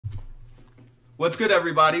What's good,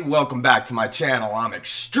 everybody? Welcome back to my channel. I'm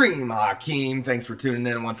Xtreme Hakim. Thanks for tuning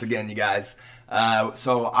in once again, you guys.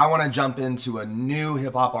 So I want to jump into a new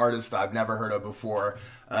hip-hop artist that I've never heard of before.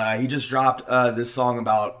 He just dropped this song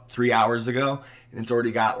about 3 hours ago, and it's already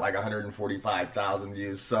got like 145,000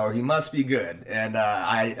 views. So he must be good. And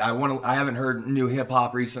I haven't heard new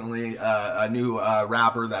hip-hop recently, a new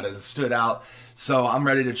rapper that has stood out. So I'm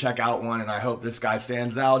ready to check out one, and I hope this guy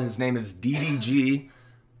stands out. His name is DDG.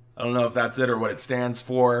 I don't know if that's it or what it stands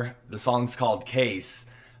for. The song's called Case.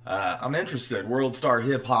 I'm interested. World Star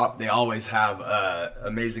Hip Hop, they always have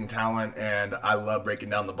amazing talent, and I love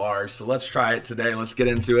breaking down the bars. So let's try it today. Let's get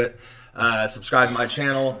into it. Subscribe to my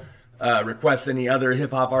channel. Request any other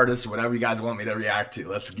hip hop artists, whatever you guys want me to react to.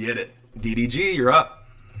 Let's get it. DDG, you're up.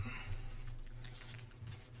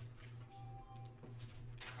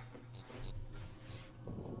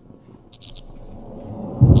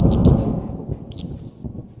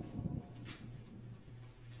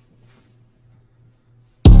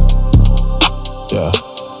 Yeah.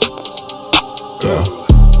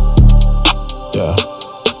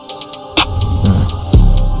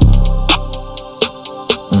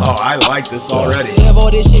 Oh, I like this already.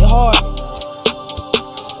 All this shit hard.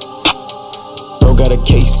 Bro got a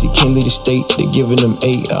case, he can't leave the state. They giving him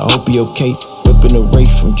 8. I hope he okay. Whipping a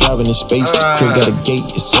Wraith from driving in space. The crib got a gate,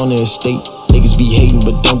 it's on the estate. Niggas be hating,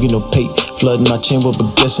 but don't get no pay. Flooding my chamber,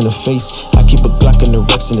 but guess in the face. I keep a Glock and the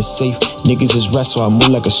Rex in the safe. Niggas is rest, so I move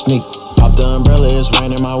like a snake. Pop the umbrella, it's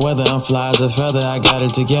raining my weather. I'm fly as a feather, I got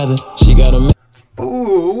it together. She got a...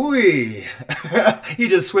 Ooh-wee. He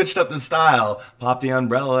just switched up the style. Pop the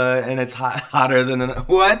umbrella, and it's hotter than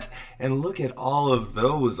what? And look at all of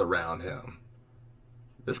those around him.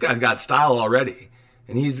 This guy's got style already.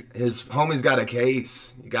 And his homie's got a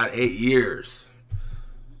case. He got 8 years.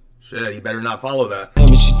 Shit, he better not follow that.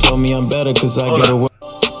 She told me I'm better cause I get away.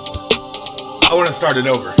 I want to start it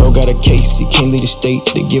over. Bro got a case, he can't leave the state.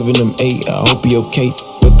 They giving him 8, I hope he okay.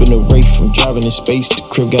 Whipping a Wraith from driving in space. The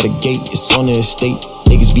crib got a gate, it's on the estate.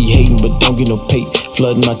 Niggas be hating, but don't get no pay.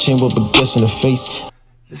 Flooding my chamber, but guess in the face.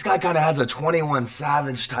 This guy kind of has a 21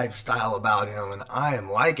 Savage type style about him, and I am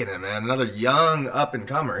liking it, man. Another young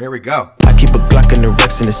up-and-comer. Here we go. I keep a Glock and the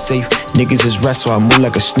Rex in the safe. Niggas is rest, so I move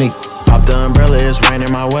like a snake. Pop the umbrella, it's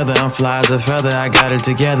raining my weather. I'm fly as a feather, I got it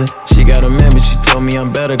together. She got a man, but she told me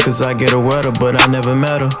I'm better cause I get a wetter, but I never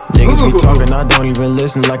met her. Niggas be talking, I don't even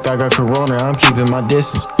listen. Like I got corona, I'm keeping my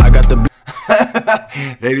distance. I got the...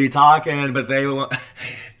 They be talking, but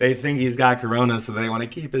they think he's got corona, so they want to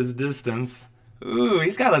keep his distance. Ooh,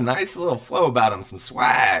 he's got a nice little flow about him, some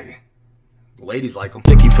swag. Ladies like him.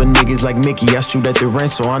 Blicky for niggas like Mickey, I shoot at the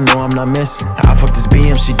range, so I know I'm not missing. I fucked this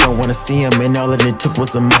BM, she don't wanna see him, and all that it took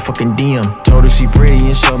was a motherfucking DM. Told her she pretty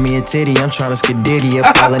and showed me a titty. I'm trying to skididdy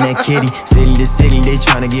up, calling that kitty. City to city, they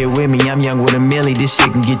trying to get with me. I'm young with a milli, this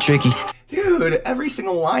shit can get tricky. Dude, every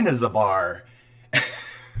single line is a bar.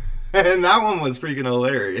 And that one was freaking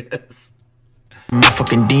hilarious.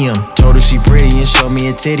 Motherfucking DM. Told her she pretty and showed me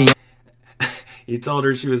a titty. He told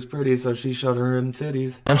her she was pretty, so she showed her them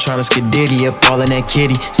titties. I'm trying to skididdy up, all in that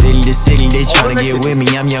kitty. City to city, they trying to get with me.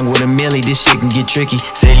 I'm young with a milli, this shit can get tricky.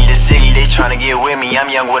 City to city, they trying to get with me. I'm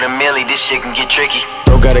young with a milli, this shit can get tricky.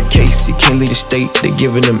 Bro got a case, he can't leave the state. They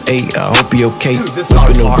giving him 8, I hope he okay.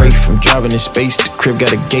 Whipping a Wraith from driving in space. The crib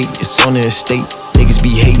got a gate, it's on the estate. Niggas be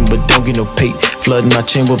hating, but don't get no pay. Flooding my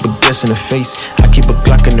chamber, but guess in the face. I keep a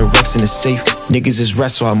Glock and the Rex in the safe. Niggas is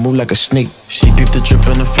rest, so I move like a snake. She peeped the drip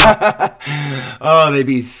in the floor. Oh, they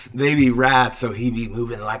be rats, so he be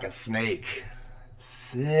moving like a snake.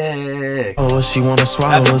 Sick. Oh, she wanna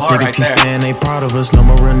swallow us. Niggas right keep there. saying they proud of us. No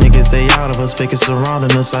more real niggas, they out of us. Fake is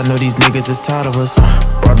surrounding us. I know these niggas is tired of us.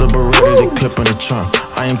 Brought the Beretta, they clip in the trunk.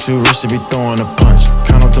 I am too rich to be throwing a punch.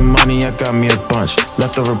 Count up the money, I got me a bunch.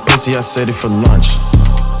 Leftover pussy, I said it for lunch.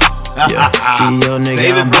 Yeah, CEO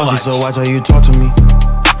nigga, I'm bossy, so watch how you talk to me.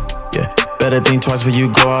 Yeah, better think twice before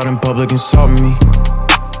you go out in public and insult me.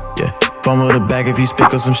 Yeah, fumble the bag if you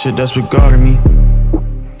speak of some shit that's regarding me.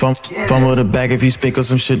 Fumble the bag if you speak of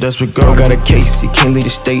some shit that's regarding me. Got a case, he can't leave the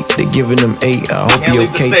state. They giving him 8, I hope he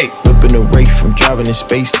okay. Whipping a Wraith from driving in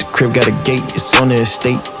space. The crib got a gate, it's on the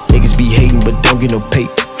estate. Niggas be hating, but don't get no pay.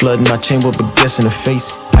 Flooding my chamber, but guess in the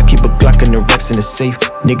face. I keep a Glock and the Rex in the safe.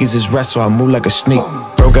 Niggas is rest, so I move like a snake.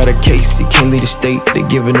 Bro got a case, he can't leave the state. They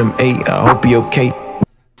giving him 8, I hope he okay.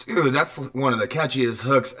 Dude, that's one of the catchiest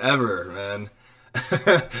hooks ever, man.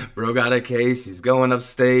 Bro got a case, he's going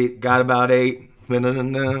upstate, got about 8.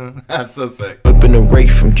 That's so sick. Whipping a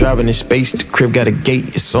Wraith from driving in space. The crib got a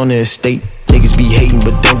gate, it's on the estate. Niggas be hating,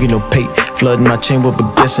 but don't get no pay. Flooding my chamber,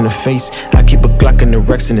 but guess in the face. I keep a Glock and the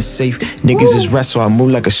Rex in the safe. Niggas is rest, so I move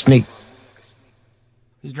like a snake.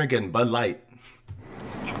 He's drinking Bud Light.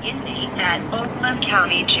 Inmate at Oakland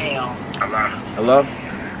County Jail. Hello. Hello?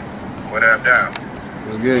 What up, Dom?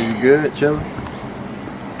 What's good? You good? Chilling?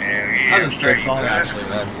 Yeah, That's a sick song, actually,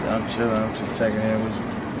 man. I'm chilling. I'm just checking in with you.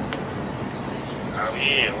 Oh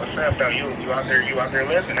yeah, what's up though? You out there? You out there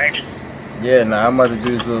listening, ain't you? Yeah, nah, I'm about to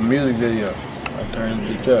do this little music video. I turned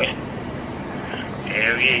the bitch up.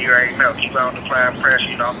 Hell yeah, you already know. Keep on applying pressure.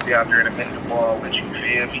 You know, I'm gonna be out there in a minute to ball with you.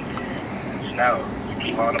 Feel me? So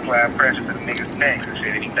keep on applying pressure to the niggas next. I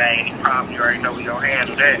said anything, any problem, you already know we gonna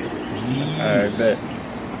handle that. Alright, bet.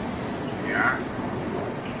 Yeah.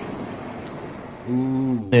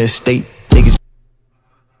 Ooh. State niggas.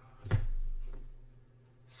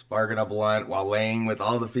 Sparking up a blunt while laying with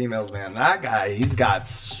all the females, man. That guy, he's got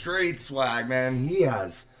straight swag, man. He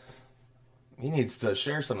needs to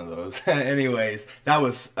share some of those. Anyways, that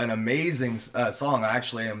was an amazing song.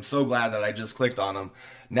 Actually, I'm so glad that I just clicked on him.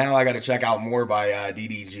 Now I got to check out more by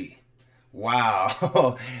DDG.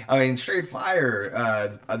 Wow. I mean, straight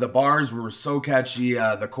fire. The bars were so catchy.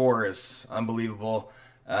 The chorus, unbelievable.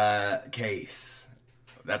 Case.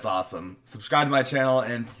 That's awesome. Subscribe to my channel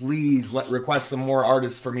and please request some more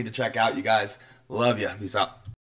artists for me to check out, you guys. Love ya. Peace out.